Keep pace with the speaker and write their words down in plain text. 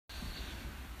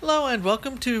Hello and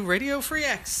welcome to Radio Free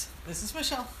X. This is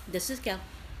Michelle. This is Gal.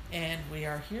 And we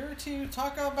are here to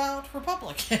talk about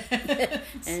Republicans.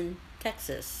 And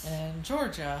Texas. And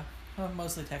Georgia.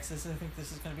 Mostly Texas. I think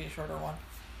this is going to be a shorter one.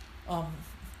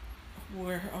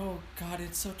 Oh God,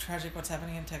 it's so tragic what's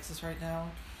happening in Texas right now.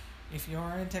 If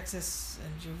you're in Texas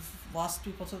and you've lost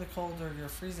people to the cold or you're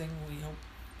freezing, we hope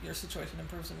your situation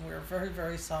improves, and we're very,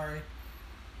 very sorry.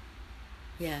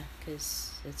 Yeah,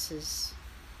 because it's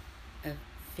a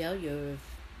failure of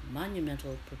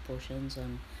monumental proportions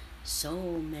on so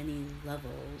many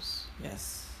levels.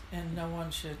 Yes, and no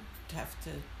one should have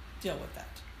to deal with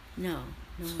that. No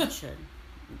one should.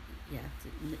 Yeah,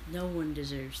 no one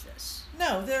deserves this.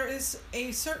 No, there is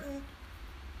a certain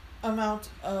amount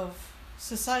of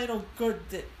societal good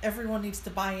that everyone needs to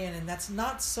buy in, and that's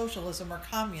not socialism or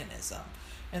communism.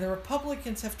 And the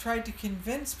Republicans have tried to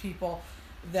convince people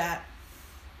that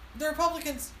the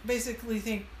Republicans basically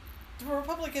think the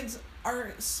Republicans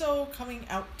are so coming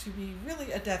out to be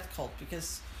really a death cult,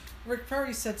 because Rick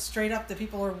Perry said straight up that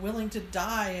people are willing to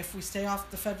die if we stay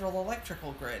off the federal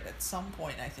electrical grid at some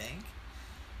point, I think.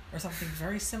 Or something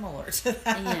very similar to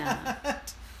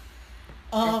that.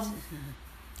 Yeah.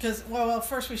 Because, well,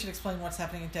 first we should explain what's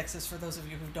happening in Texas for those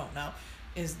of you who don't know,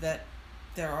 is that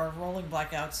there are rolling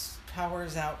blackouts, power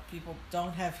is out, people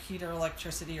don't have heat or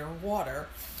electricity or water,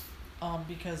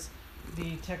 because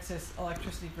the Texas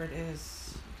electricity grid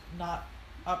is not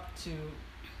up to,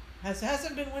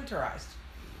 hasn't been winterized.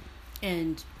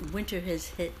 And winter has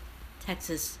hit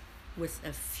Texas with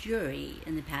a fury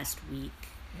in the past week.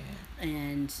 Yeah.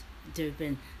 And there have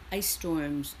been ice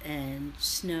storms and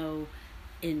snow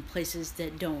in places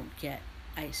that don't get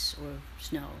ice or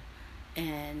snow.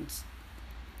 And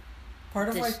part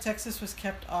of why Texas was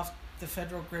kept off the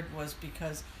federal grid was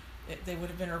because they would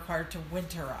have been required to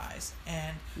winterize.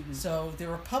 And so the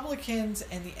Republicans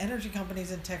and the energy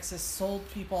companies in Texas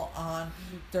sold people on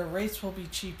their rates will be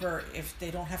cheaper if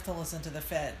they don't have to listen to the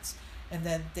feds. And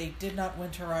then they did not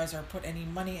winterize or put any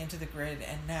money into the grid.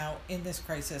 And now in this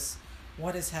crisis,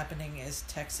 what is happening is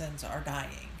Texans are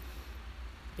dying.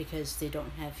 Because they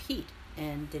don't have heat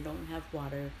and they don't have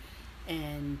water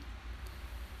and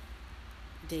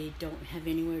they don't have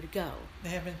anywhere to go. They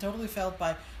have been totally failed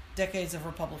by decades of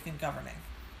Republican governing,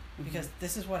 because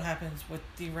this is what happens with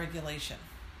deregulation.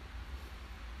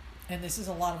 And this is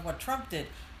a lot of what Trump did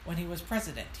when he was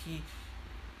president. He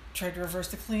tried to reverse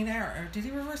the Clean Air. Or did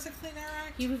he reverse the Clean Air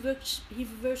Act? He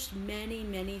reversed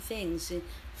many things.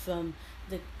 From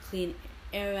the Clean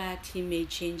Air Act, he made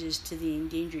changes to the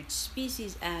Endangered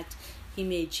Species Act. He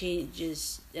made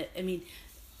changes.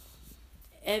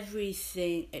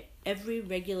 Everything, every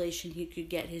regulation he could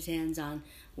get his hands on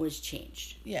was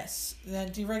changed. Yes. Then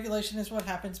deregulation is what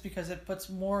happens because it puts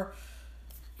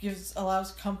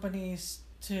allows companies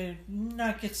to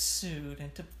not get sued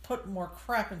and to put more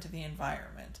crap into the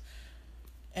environment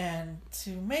and to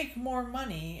make more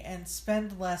money and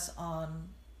spend less on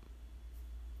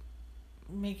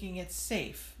making it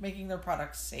safe, making their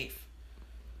products safe.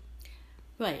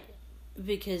 Right.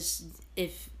 Because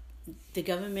if the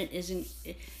government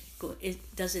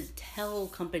it doesn't tell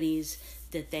companies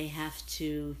that they have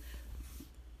to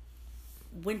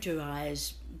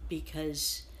winterize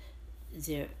because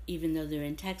even though they're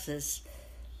in Texas,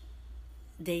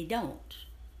 they don't.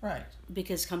 Right.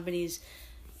 Because companies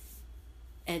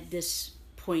at this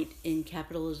point in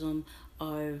capitalism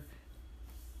are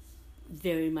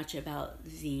very much about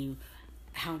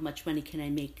how much money can I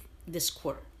make this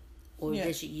quarter or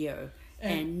this year,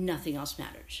 and nothing else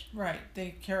matters. Right.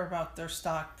 They care about their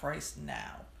stock price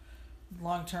now.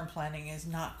 Long-term planning is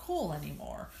not cool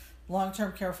anymore.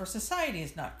 Long-term care for society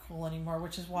is not cool anymore,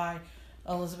 which is why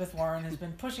Elizabeth Warren has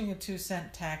been pushing a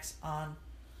 2-cent tax on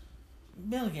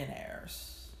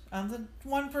millionaires, on the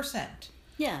 1%.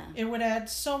 Yeah. It would add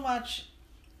so much,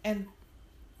 and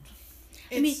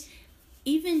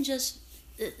even just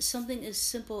something as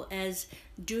simple as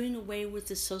doing away with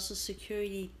the Social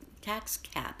Security tax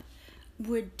cap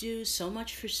would do so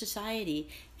much for society,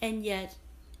 and yet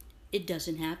it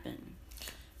doesn't happen.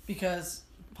 Because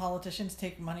politicians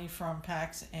take money from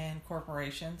PACs and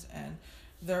corporations, and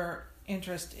their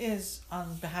interest is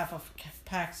on behalf of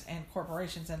PACs and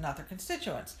corporations and not their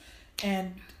constituents.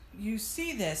 And you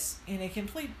see this in a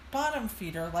complete bottom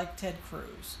feeder like Ted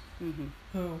Cruz,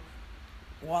 who,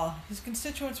 while his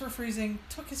constituents were freezing,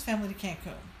 took his family to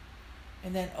Cancun,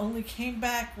 and then only came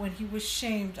back when he was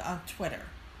shamed on Twitter.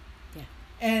 Yeah.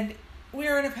 And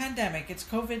we're in a pandemic. It's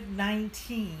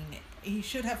COVID-19. He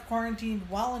should have quarantined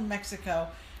while in Mexico,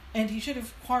 and he should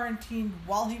have quarantined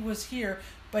while he was here,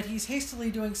 but he's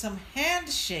hastily doing some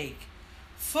handshake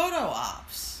photo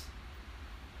ops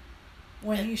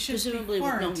when he should presumably be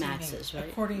quarantining. with no masks,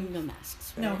 right? No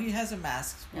masks, right? No, he has a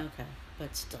mask. Okay,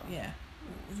 but still. Yeah.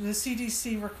 The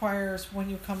CDC requires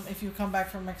if you come back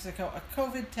from Mexico, a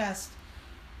COVID test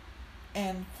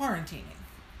and quarantining.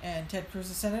 And Ted Cruz,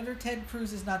 Senator Ted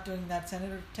Cruz is not doing that.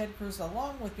 Senator Ted Cruz,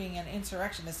 along with being an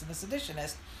insurrectionist and a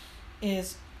seditionist,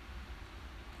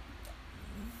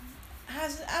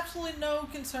 has absolutely no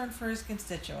concern for his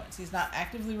constituents. He's not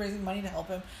actively raising money to help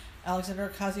him. Alexandria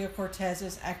Ocasio-Cortez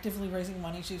is actively raising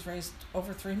money. She's raised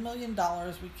over $3 million.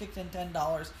 We kicked in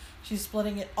 $10. She's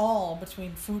splitting it all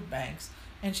between food banks.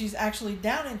 And she's actually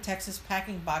down in Texas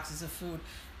packing boxes of food.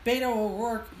 Beto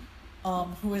O'Rourke,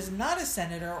 who is not a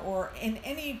senator or in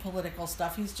any political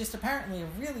stuff, he's just apparently a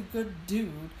really good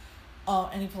dude,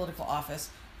 any political office,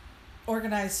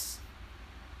 organized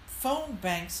phone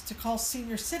banks to call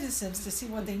senior citizens to see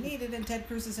what they needed, and Ted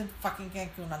Cruz is in fucking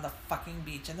Cancun on the fucking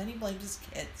beach, and then he blames his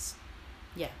kids.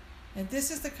 Yeah. And this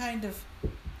is the kind of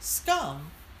scum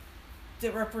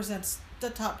that represents the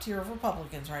top tier of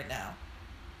Republicans right now.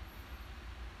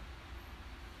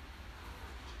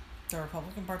 The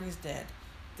Republican Party is dead.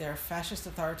 They're fascist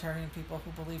authoritarian people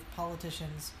who believe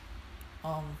politicians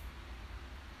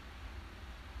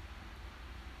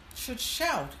should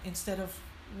shout instead of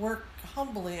work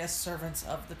humbly as servants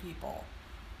of the people.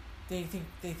 They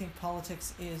think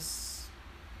politics is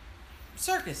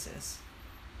circuses.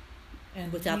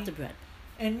 And without the bread.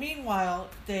 And meanwhile,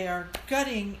 they are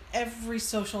gutting every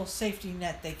social safety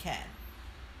net they can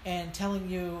and telling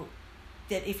you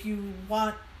that if you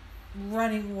want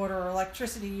running water or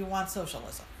electricity, you want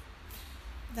socialism.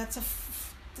 That's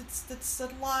a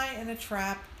lie and a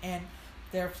trap, and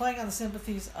they're playing on the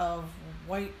sympathies of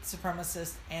white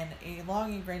supremacists and a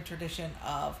long ingrained tradition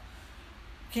of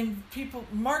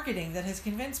marketing that has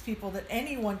convinced people that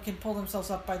anyone can pull themselves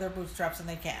up by their bootstraps, and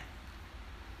they can.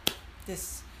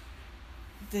 This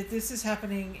is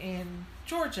happening in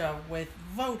Georgia with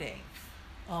voting,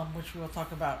 which we will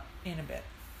talk about in a bit.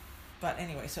 But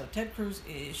anyway, so Ted Cruz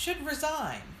should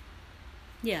resign.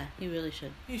 Yeah, he really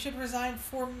should. He should resign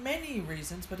for many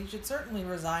reasons, but he should certainly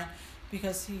resign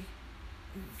because he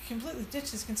completely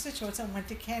ditched his constituents and went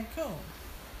to Cancun.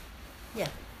 Yeah.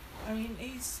 I mean,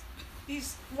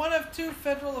 he's one of two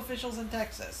federal officials in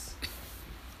Texas.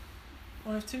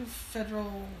 One of two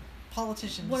federal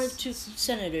politicians. One of two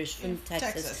senators from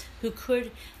Texas who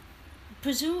could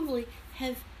presumably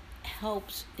have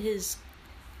helped his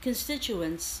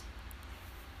constituents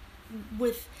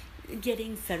with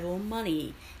getting federal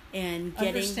money and getting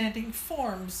understanding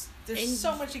forms. There's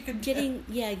so much he could getting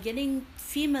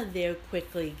FEMA there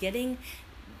quickly, getting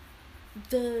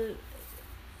the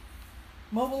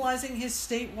mobilizing his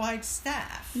statewide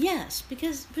staff. Yes,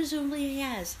 because presumably he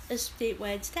has a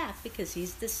statewide staff because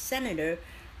he's the senator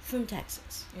from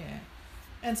Texas. Yeah.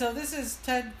 And so this is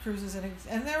Ted Cruz's,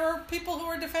 and there are people who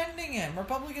are defending him,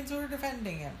 Republicans who are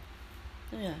defending him.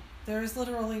 Yeah. There is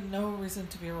literally no reason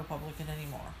to be a Republican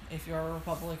anymore. If you're a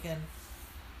Republican,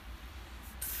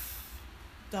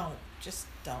 don't. Just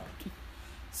don't.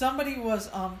 Somebody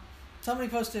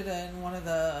posted in one of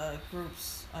the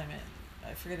groups I'm in,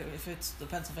 I forget if it's the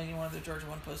Pennsylvania one or the Georgia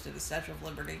one, posted a Statue of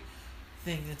Liberty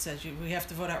thing that says we have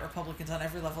to vote out Republicans on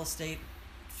every level, state,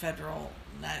 federal,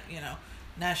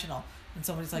 national. And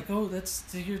somebody's like, oh,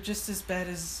 you're just as bad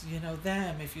as,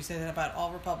 them if you say that about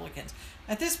all Republicans.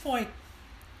 At this point,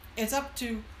 it's up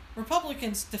to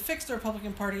Republicans to fix the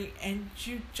Republican Party, and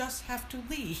you just have to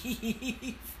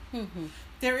leave. Mm-hmm.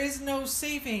 There is no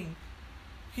saving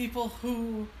people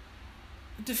who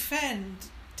defend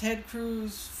Ted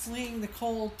Cruz fleeing the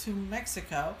cold to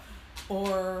Mexico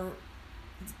or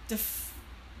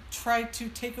try to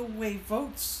take away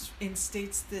votes in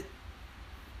states that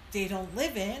they don't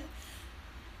live in.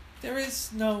 The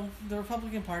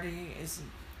Republican Party is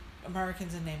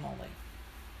Americans in name only.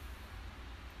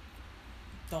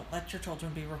 Don't let your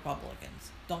children be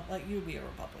Republicans. Don't let you be a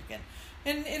Republican.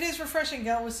 And it is refreshing,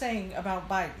 Gail was saying about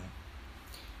Biden.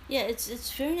 Yeah,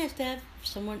 it's very nice to have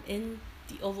someone in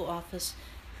the Oval Office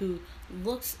who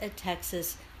looks at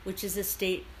Texas, which is a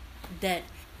state that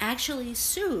actually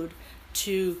sued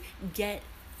to get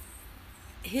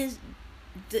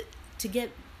to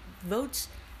get votes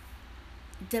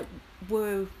that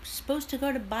were supposed to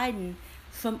go to Biden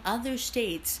from other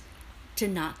states to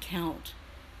not count.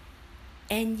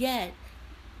 And yet,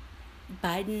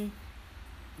 Biden,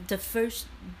 the first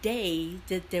day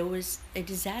that there was a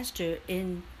disaster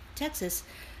in Texas,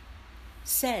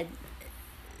 said,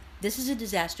 this is a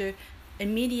disaster,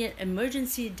 immediate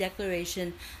emergency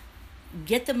declaration,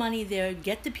 get the money there,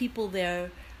 get the people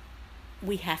there,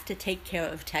 we have to take care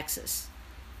of Texas.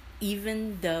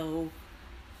 Even though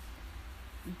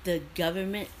the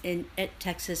government at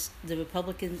Texas, the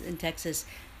Republicans in Texas,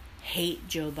 hate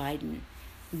Joe Biden.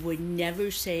 Would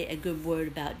never say a good word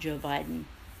about Joe Biden.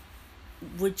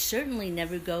 Would certainly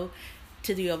never go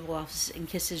to the Oval Office and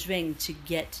kiss his ring to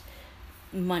get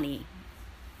money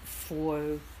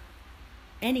for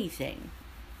anything.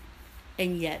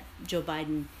 And yet Joe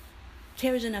Biden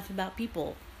cares enough about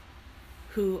people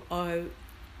who are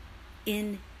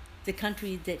in the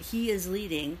country that he is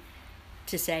leading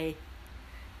to say,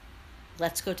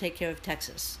 let's go take care of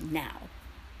Texas now.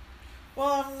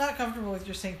 Well, I'm not comfortable with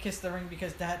your saying kiss the ring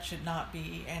because that should not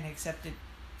be an accepted.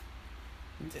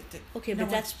 Okay, but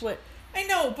that's what I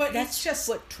know, but that's it's just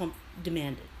what Trump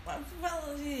demanded. Well,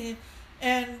 yeah.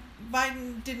 And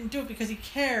Biden didn't do it because he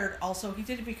cared. Also, he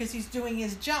did it because he's doing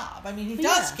his job. I mean, he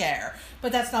does care,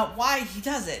 but that's not why he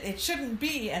does it. It shouldn't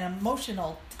be an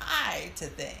emotional tie to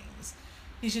things.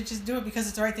 He should just do it because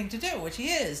it's the right thing to do, which he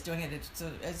is doing it.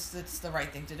 It's the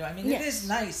right thing to do. I mean, It is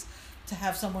nice to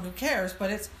have someone who cares, but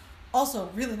it's also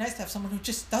really nice to have someone who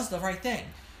just does the right thing.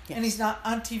 Yes. And he's not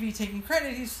on TV taking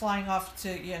credit. He's flying off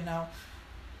to,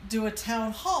 do a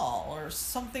town hall or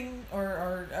something,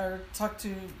 or talk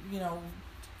to,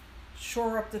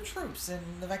 shore up the troops in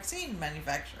the vaccine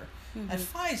manufacturer at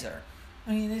Pfizer.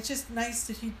 I mean, it's just nice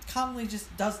that he calmly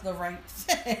just does the right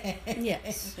thing.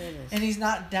 Yes, it is. And he's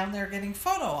not down there getting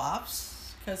photo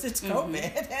ops because it's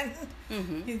COVID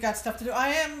and he's got stuff to do. I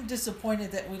am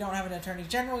disappointed that we don't have an attorney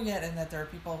general yet, and that there are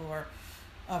people who are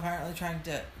apparently trying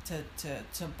to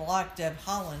block Deb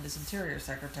Haaland as Interior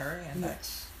Secretary, and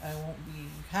I won't be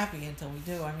happy until we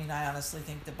do. I mean, I honestly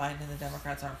think that Biden and the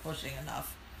Democrats aren't pushing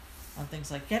enough on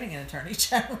things like getting an attorney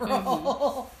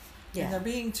general. Yeah. And they're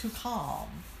being too calm.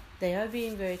 They are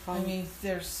being very calm. I mean,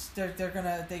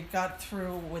 they got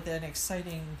through with an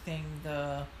exciting thing,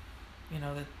 that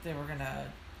they were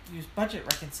gonna use budget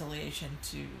reconciliation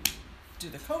to do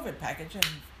the COVID package, and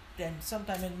then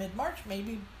sometime in mid-March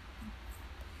maybe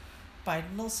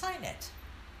Biden will sign it.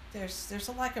 There's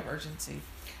a lack of urgency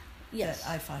that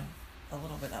I find a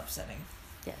little bit upsetting.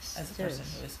 Yes, as a person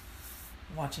who is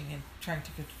watching and trying to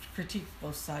critique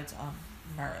both sides on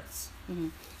merits. Mm-hmm.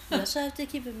 You also have to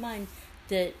keep in mind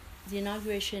that the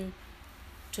inauguration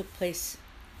took place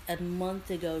a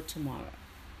month ago tomorrow.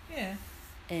 Yeah.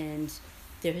 And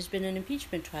there has been an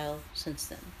impeachment trial since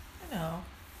then. I know.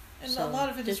 And a lot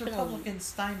of it is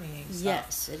Republicans stymieing stuff.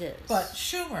 Yes, it is. But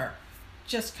Schumer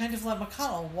just kind of let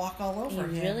McConnell walk all over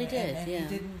him. He really did, and he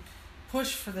didn't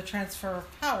push for the transfer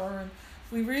of power. And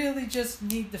we really just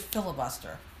need the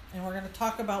filibuster. And we're going to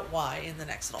talk about why in the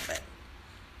next little bit.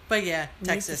 But yeah,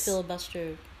 Texas. We need the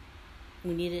filibuster.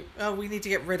 We need it. Oh, we need to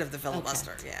get rid of the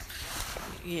filibuster. Okay.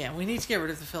 Yeah, we need to get rid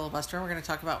of the filibuster. And we're going to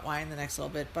talk about why in the next little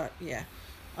bit. But yeah,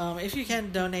 if you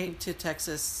can donate to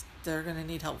Texas, they're going to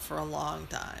need help for a long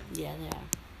time. Yeah, they are.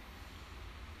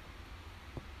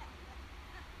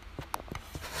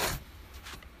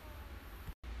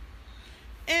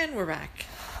 And we're back.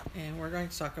 And we're going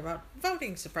to talk about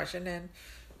voting suppression and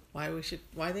why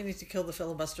they need to kill the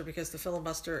filibuster, because the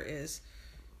filibuster is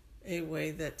a way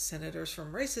that senators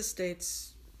from racist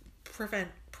states prevent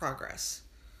progress.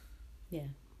 Yeah.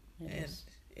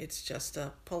 It's just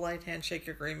a polite handshake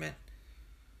agreement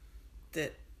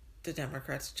that the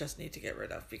Democrats just need to get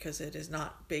rid of because it is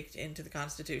not baked into the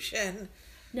Constitution.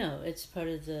 No, it's part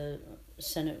of the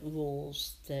Senate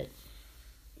rules that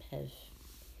have,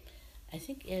 I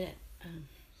think it,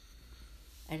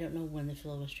 I don't know when the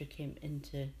filibuster came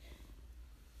into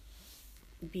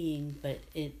being, but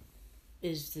it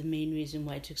is the main reason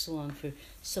why it took so long for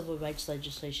civil rights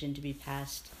legislation to be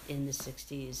passed in the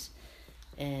 60s.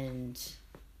 And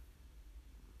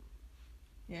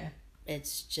yeah,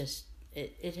 it's just,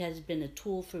 it has been a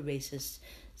tool for racists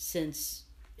since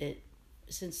the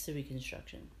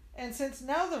Reconstruction. And since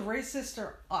now the racists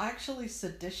are actually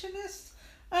seditionists,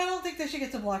 I don't think they should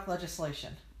get to block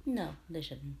legislation. No, they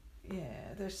shouldn't.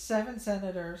 Yeah, there's 7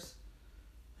 senators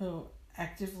who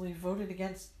actively voted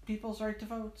against people's right to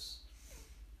votes.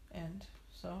 And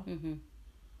so...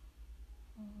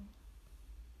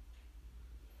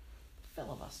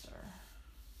 Filibuster.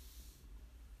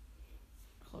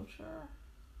 Cloture.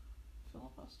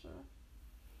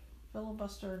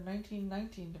 Filibuster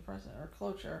 1919 to present, or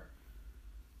cloture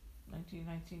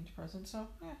 1919 to present, so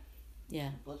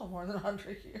yeah, a little more than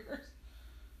 100 years.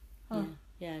 Huh.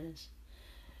 Yeah, it is.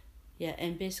 Yeah,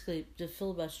 and basically the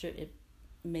filibuster, it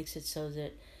makes it so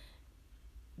that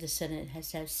the Senate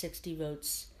has to have 60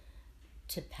 votes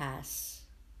to pass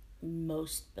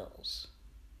most bills.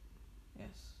 Yes.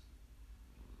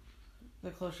 The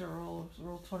cloture rule,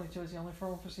 Rule 22, is the only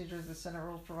formal procedure the Senate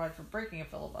rules provide for breaking a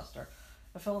filibuster.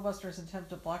 A filibuster is an attempt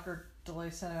to block or delay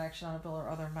Senate action on a bill or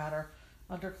other matter.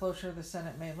 Under cloture, the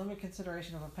Senate may limit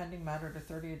consideration of a pending matter to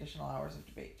 30 additional hours of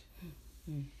debate.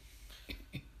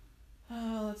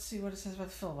 Let's see what it says about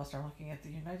the filibuster. I'm looking at the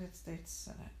United States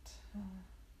Senate.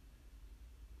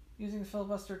 Using the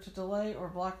filibuster to delay or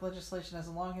block legislation has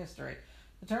a long history.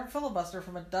 The term filibuster,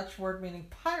 from a Dutch word meaning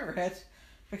pirate,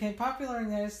 became popular in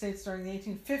the United States during the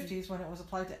 1850s when it was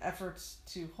applied to efforts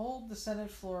to hold the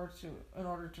Senate floor in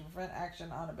order to prevent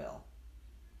action on a bill.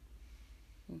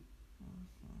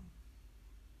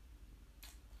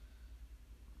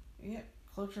 Yep,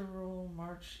 cloture rule,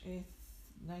 March 8th,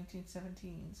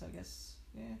 1917, so I guess,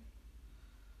 yeah.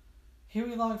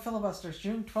 Huey Long filibusters,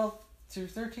 June 12th through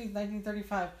 13th,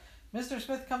 1935. Mr.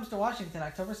 Smith comes to Washington,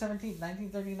 October 17th,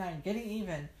 1939. Getting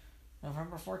even,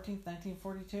 November 14th,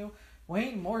 1942.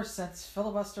 Wayne Morse sets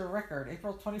filibuster record,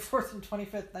 April 24th and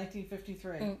 25th,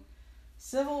 1953.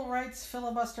 Civil rights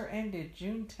filibuster ended,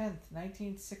 June 10th,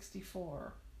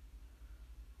 1964.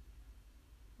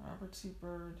 Robert C.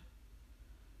 Byrd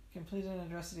completed an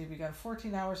address that he begun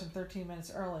 14 hours and 13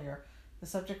 minutes earlier. The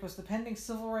subject was the pending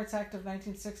Civil Rights Act of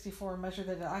 1964, a measure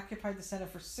that had occupied the Senate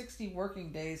for 60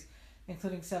 working days,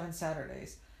 including 7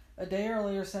 Saturdays. A day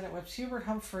earlier, Senate Whips Hubert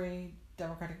Humphrey,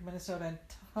 Democratic Minnesota, and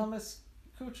Thomas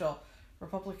Kuchel,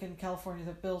 Republican California,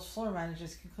 the bill's floor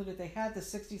managers, concluded they had the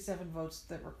 67 votes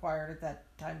that required at that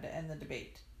time to end the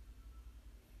debate.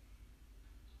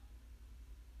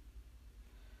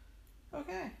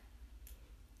 Okay.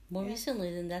 More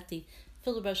recently than that, the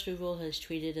filibuster rule has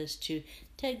treated us to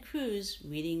Ted Cruz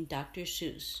reading Dr.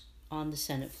 Seuss on the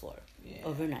Senate floor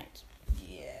overnight.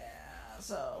 Yeah,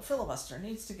 so filibuster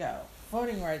needs to go.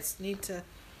 Voting rights need to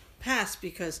pass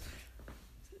because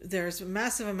there's a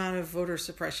massive amount of voter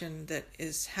suppression that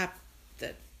is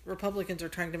that Republicans are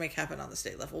trying to make happen on the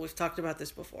state level. We've talked about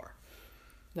this before.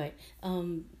 Right.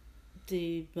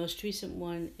 The most recent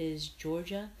one is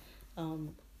Georgia.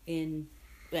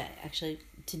 Actually,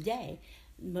 today,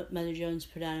 Mother Jones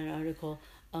put out an article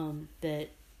that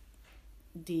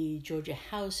the Georgia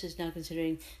House is now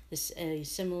considering a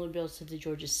similar bill to the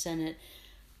Georgia Senate,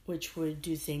 which would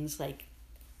do things like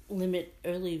limit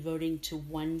early voting to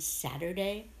one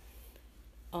Saturday,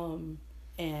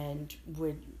 and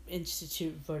would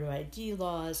institute voter ID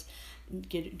laws,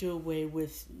 do away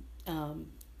with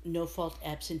no-fault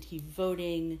absentee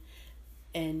voting,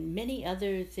 and many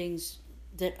other things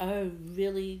that are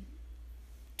really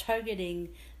targeting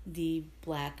the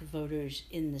black voters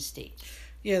in the state.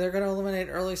 Yeah, they're going to eliminate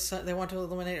they want to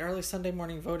eliminate early Sunday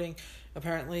morning voting.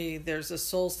 Apparently, there's a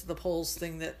Souls to the Polls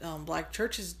thing that black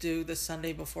churches do the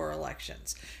Sunday before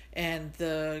elections. And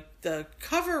the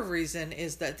cover reason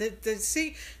is that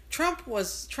Trump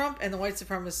and the white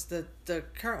supremacists, the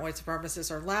current white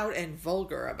supremacists, are loud and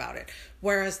vulgar about it,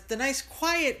 whereas the nice,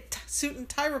 quiet suit and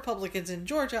tie Republicans in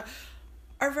Georgia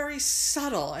are very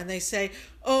subtle, and they say,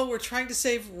 oh, we're trying to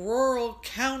save rural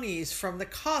counties from the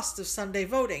cost of Sunday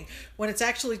voting, when it's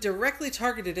actually directly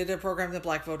targeted at a program that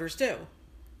black voters do.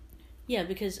 Yeah,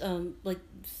 because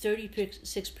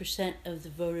 36% of the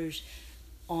voters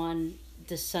on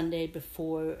the Sunday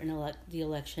before the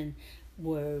election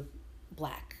were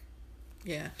black.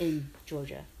 Yeah. In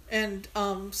Georgia. And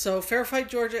so Fair Fight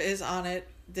Georgia is on it.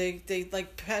 They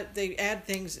add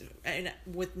things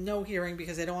with no hearing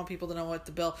because they don't want people to know what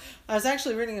the bill. I was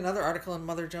actually reading another article in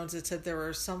Mother Jones that said there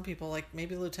were some people, like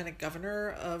maybe the Lieutenant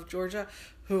Governor of Georgia,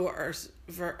 who aren't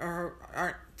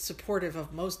supportive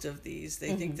of most of these.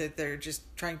 They think that they're just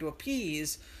trying to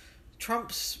appease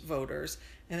Trump's voters,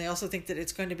 and they also think that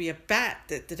it's going to be a bat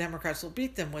that the Democrats will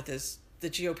beat them with, as the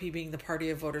GOP being the party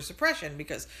of voter suppression,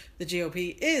 because the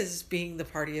GOP is being the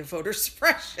party of voter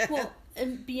suppression. Well,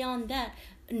 and beyond that,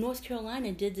 North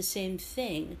Carolina did the same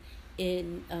thing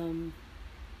in,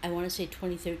 I want to say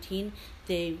 2013.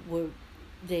 They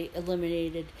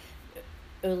eliminated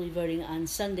early voting on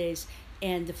Sundays,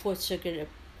 and the Fourth Circuit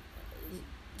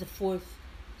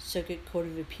Court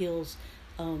of Appeals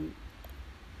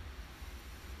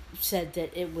said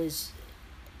that it was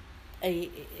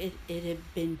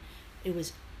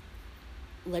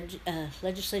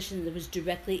legislation that was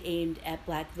directly aimed at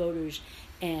black voters,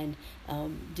 and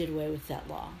did away with that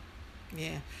law.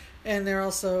 Yeah. And they're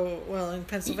also, in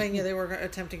Pennsylvania, they were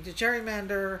attempting to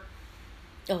gerrymander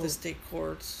the state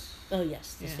courts. Oh,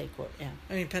 yes, the state court, yeah.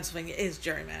 I mean, Pennsylvania is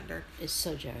gerrymandered. It's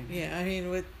so gerrymandered. Yeah, I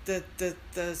mean, with the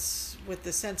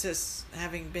census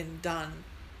having been done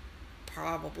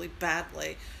probably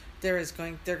badly, they're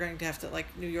going to have to,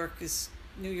 like, New York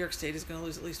State is going to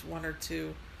lose at least one or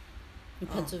two. And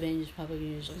Pennsylvania's probably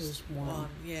going to lose one.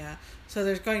 Yeah. So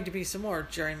there's going to be some more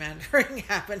gerrymandering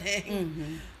happening.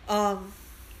 Mm-hmm. I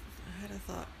had a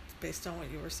thought. based on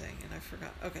what you were saying, and I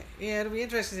forgot. Okay, yeah, it'll be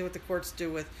interesting to see what the courts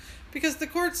do with, because the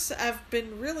courts have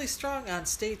been really strong on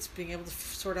states being able to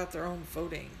sort out their own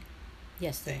voting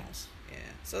Yes, they have. things. Yeah,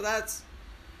 so that's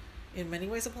in many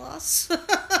ways a plus.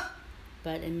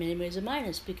 But in many ways a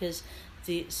minus, because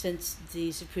since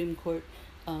the Supreme Court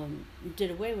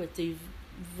did away with the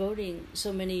voting,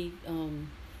 so many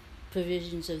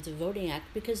provisions of the Voting Act,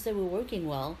 because they were working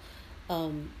well,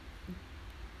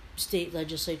 state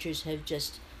legislatures have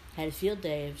just had a field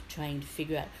day of trying to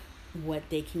figure out what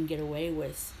they can get away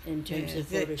with in terms of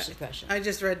voter suppression. I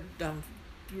just read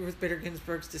Ruth Bader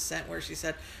Ginsburg's dissent where she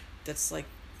said that's like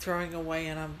throwing away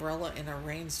an umbrella in a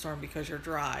rainstorm because you're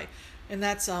dry. And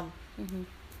that's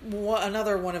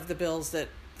another one of the bills that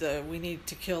we need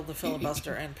to kill the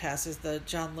filibuster and pass is the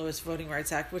John Lewis Voting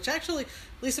Rights Act, which actually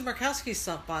Lisa Murkowski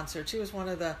sponsored. She was one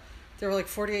of there were like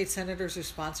 48 senators who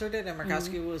sponsored it, and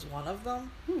Murkowski was one of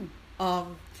them,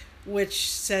 which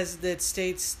says that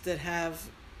states that have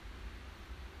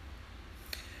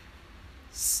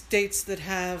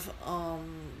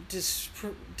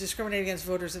discriminated against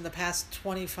voters in the past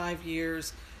 25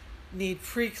 years need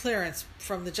pre-clearance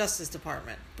from the Justice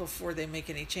Department before they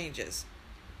make any changes,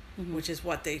 which is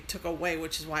what they took away,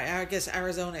 which is why I guess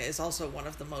Arizona is also one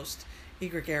of the most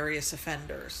egregious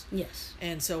offenders. Yes.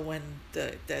 And so when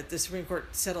the Supreme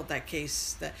Court settled that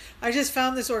case, that I just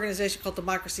found this organization called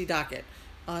Democracy Docket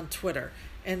on Twitter,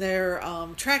 and they're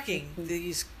tracking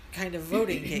these kind of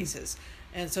voting cases,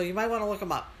 and so you might want to look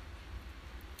them up.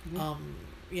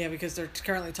 Yeah, because they're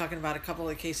currently talking about a couple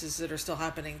of cases that are still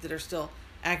happening, that are still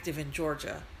active in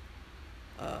Georgia.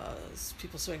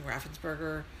 People suing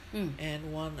Raffensperger,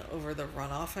 and one over the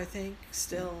runoff, I think,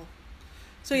 still.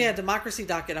 So yeah, Democracy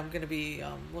Docket, I'm going to be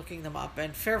looking them up.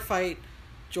 And Fair Fight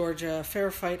Georgia, Fair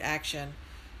Fight Action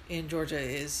in Georgia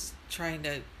is trying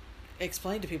to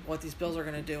explain to people what these bills are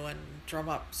going to do and drum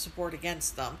up support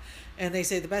against them. And they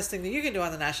say the best thing that you can do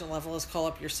on the national level is call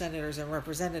up your senators and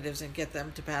representatives and get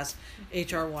them to pass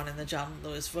H.R. 1 and the John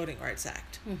Lewis Voting Rights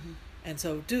Act. And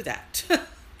so do that.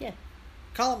 Yeah.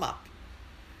 Call them up.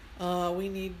 We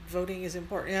need voting is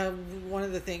important. Yeah, one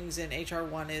of the things in H.R.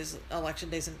 1 is election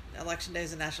day is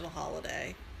a national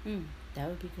holiday. That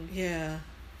would be good. Yeah,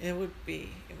 it would be.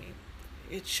 I mean,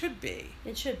 it should be.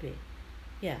 It should be.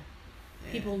 Yeah.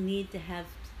 People need to have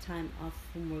time off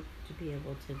from work to be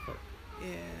able to vote.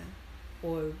 Yeah.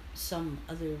 Or some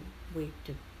other way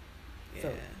to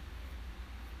vote.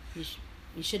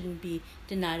 You shouldn't be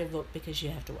denied a vote because you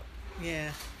have to work.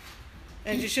 Yeah.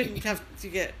 And you shouldn't have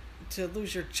to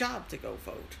lose your job to go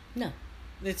vote. No.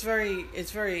 It's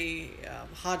very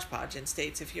hodgepodge in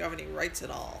states if you have any rights at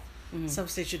all. Some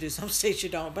states you do, some states you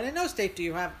don't. But in no state do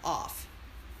you have off.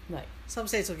 Right. Some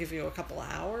states will give you a couple of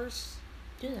hours.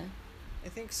 Do they? I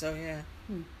think so, yeah.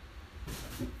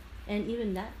 And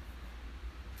even that,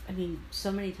 I mean,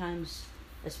 so many times,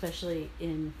 especially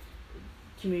in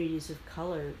communities of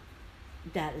color,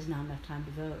 that is not enough time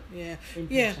to vote. Yeah. In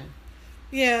person.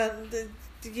 Yeah.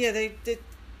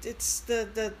 It's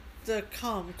the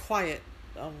calm, quiet,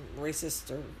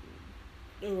 racist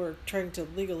who are trying to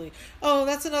legally. Oh,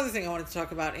 that's another thing I wanted to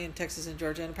talk about in Texas and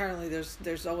Georgia. And apparently,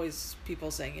 there's always people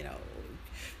saying,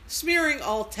 smearing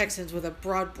all Texans with a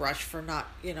broad brush for not,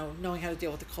 knowing how to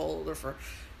deal with the cold or for,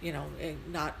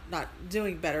 not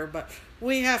doing better. But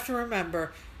we have to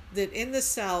remember that in the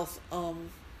South,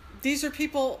 these are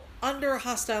people under a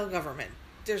hostile government.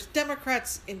 There's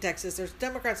Democrats in Texas. There's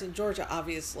Democrats in Georgia,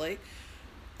 obviously.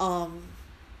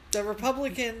 The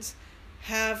Republicans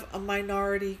have a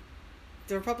minority.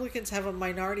 The Republicans have a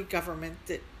minority government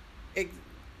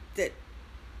that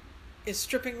is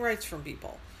stripping rights from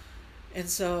people. And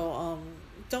so,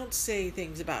 don't say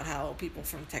things about how people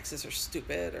from Texas are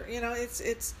stupid or,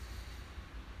 it's,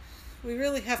 we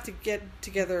really have to get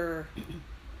together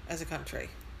as a country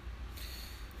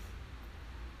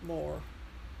more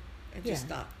and just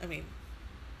not,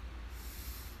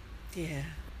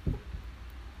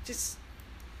 just,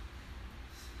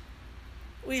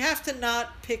 we have to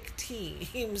not pick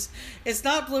teams. It's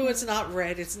not blue, it's not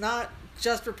red, it's not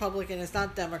just Republican, it's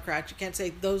not Democrat. You can't say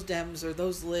those Dems or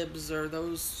those Libs or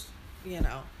those,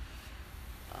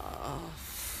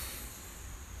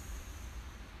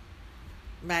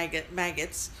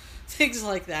 maggots, things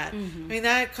like that.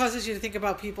 That causes you to think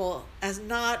about people as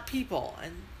not people.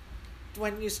 And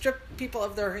when you strip people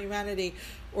of their humanity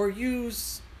or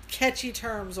use catchy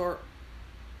terms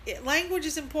language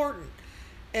is important.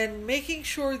 And making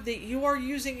sure that you are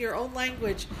using your own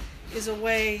language is a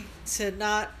way to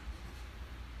not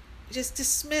just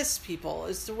dismiss people.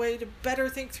 It's a way to better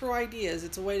think through ideas.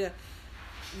 It's a way to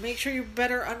make sure you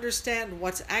better understand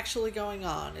what's actually going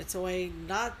on. It's a way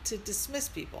not to dismiss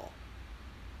people.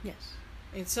 Yes.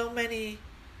 And so many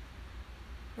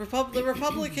the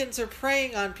Republicans are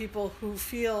preying on people who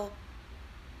feel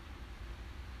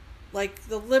like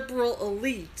the liberal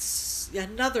elites,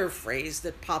 another phrase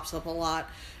that pops up a lot,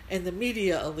 and the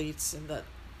media elites and the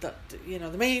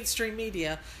mainstream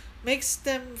media, makes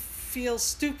them feel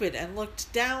stupid and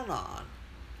looked down on.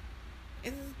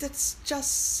 And that's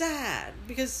just sad,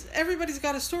 because everybody's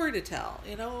got a story to tell.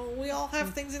 We all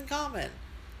have things in common.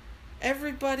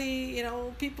 Everybody,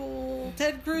 people,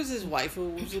 Ted Cruz's wife, who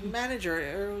was a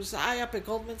manager, or was high up at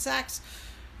Goldman Sachs,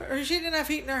 she didn't have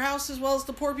heat in her house, as well as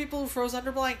the poor people who froze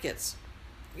under blankets.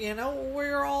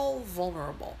 We're all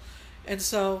vulnerable. And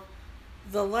so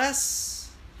the less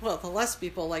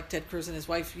people like Ted Cruz and his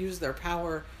wife use their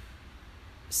power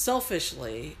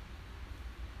selfishly,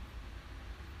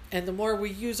 and the more we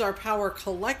use our power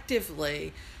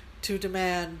collectively to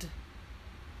demand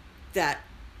that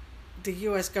the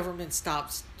U.S. government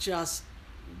stops just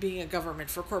being a government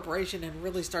for corporation and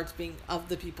really starts being of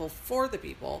the people for the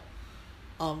people,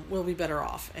 we'll be better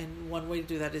off. And one way to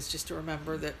do that is just to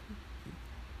remember that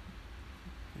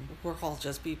we're all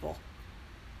just people.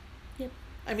 Yep.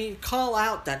 I mean, call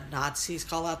out the Nazis,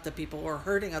 call out the people who are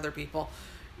hurting other people.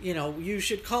 You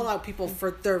should call out people for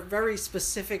their very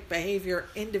specific behavior,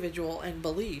 individual, and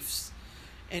beliefs,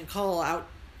 and call out,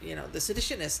 the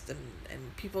seditionists,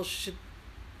 and people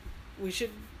we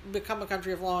should become a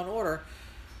country of law and order.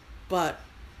 But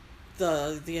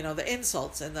the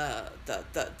insults and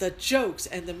the jokes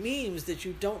and the memes that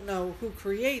you don't know who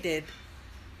created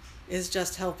is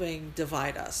just helping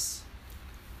divide us.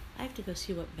 I have to go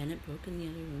see what Bennett broke in the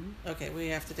other room. Okay, we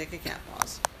have to take a cat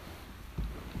pause.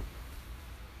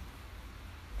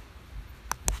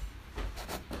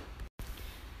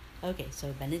 Okay,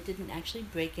 so Bennett didn't actually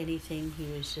break anything. He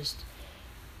was just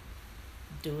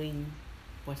doing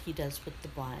what he does with the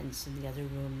blinds in the other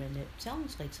room, and it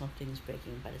sounds like something's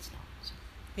breaking, but it's not. So.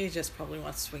 He just probably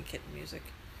wants swing kitten music.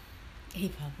 He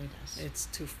probably does. It's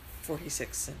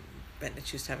 2:46, and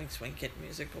Bennett's used to having swing kitten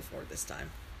music before this time.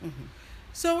 Mm-hmm.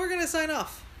 So we're going to sign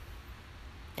off.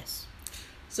 Yes.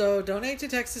 So donate to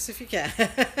Texas if you can.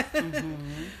 Mm-hmm.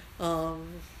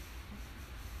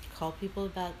 Call people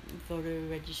about voter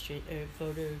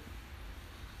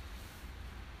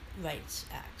rights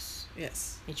acts.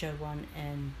 Yes. HR 1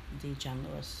 and the John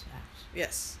Lewis Act.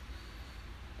 Yes.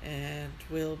 And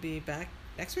we'll be back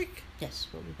next week? Yes,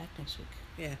 we'll be back next week.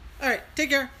 Yeah. All right.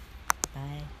 Take care.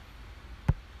 Bye.